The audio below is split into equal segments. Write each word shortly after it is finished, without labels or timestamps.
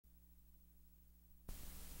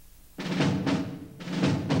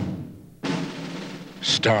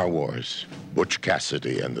Star Wars, Butch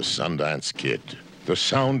Cassidy and the Sundance Kid. The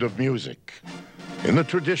sound of music. In the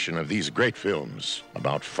tradition of these great films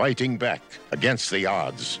about fighting back against the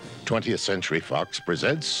odds, 20th Century Fox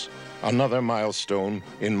presents another milestone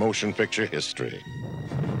in motion picture history.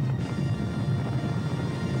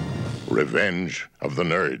 Revenge of the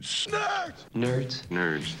Nerds. Nerds! Nerds?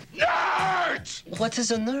 Nerds. Nerds! What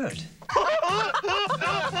is a nerd?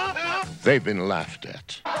 They've been laughed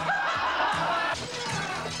at,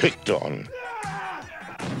 picked on,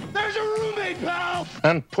 There's a roommate, pal!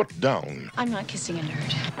 and put down. I'm not kissing a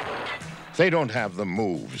nerd. They don't have the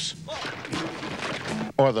moves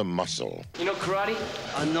or the muscle, You know karate?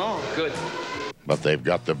 No. Good. but they've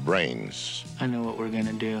got the brains. I know what we're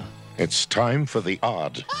gonna do. It's time for the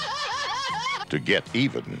odd to get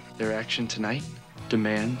even. Their action tonight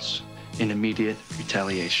demands an immediate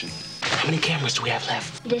retaliation. How many cameras do we have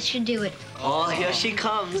left? This should do it. Oh, here she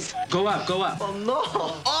comes. Go up, go up. Oh, no.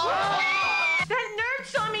 That nerd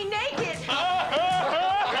saw me naked!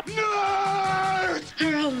 Nerds!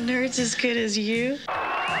 Are all nerds as good as you?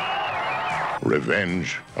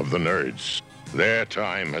 Revenge of the Nerds. Their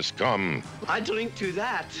time has come. I drink to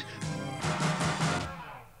that.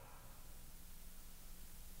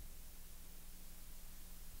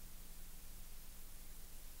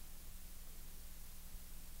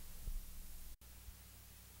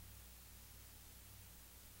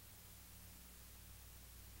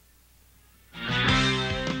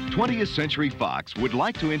 Twentieth Century Fox would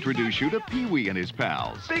like to introduce you to Pee-wee and his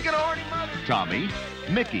pals. Speaking of horny mother. Tommy,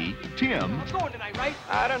 Mickey, Tim, Going tonight, right?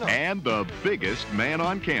 I don't know. and the biggest man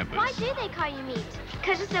on campus. Why do they call you meat?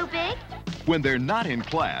 Because you're so big? When they're not in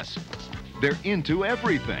class, they're into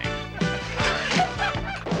everything.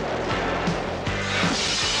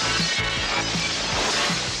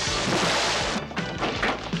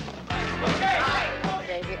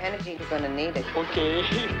 Save your energy, you're gonna need it.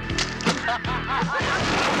 Okay.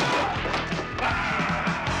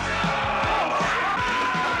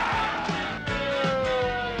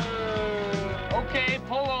 Okay,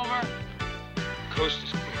 pull over. Coast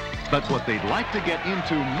is clear. But what they'd like to get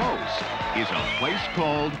into most is a place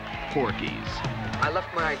called Porky's. I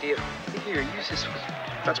left my idea. Here, use this one.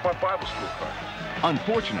 That's my Bible school card.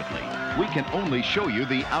 Unfortunately, we can only show you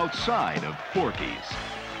the outside of Porky's,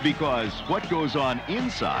 because what goes on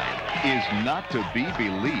inside is not to be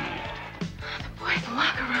believed. Boy, the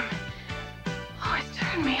locker room. Oh, it's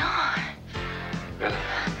turned me on. Really?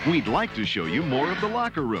 We'd like to show you more of the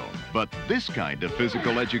locker room, but this kind of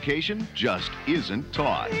physical education just isn't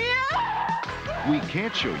taught. We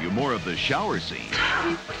can't show you more of the shower scene,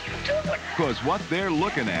 because what they're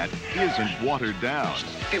looking at isn't watered down.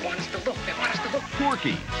 They want us to look. They want us to look.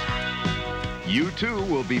 Porky's. You too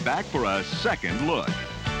will be back for a second look.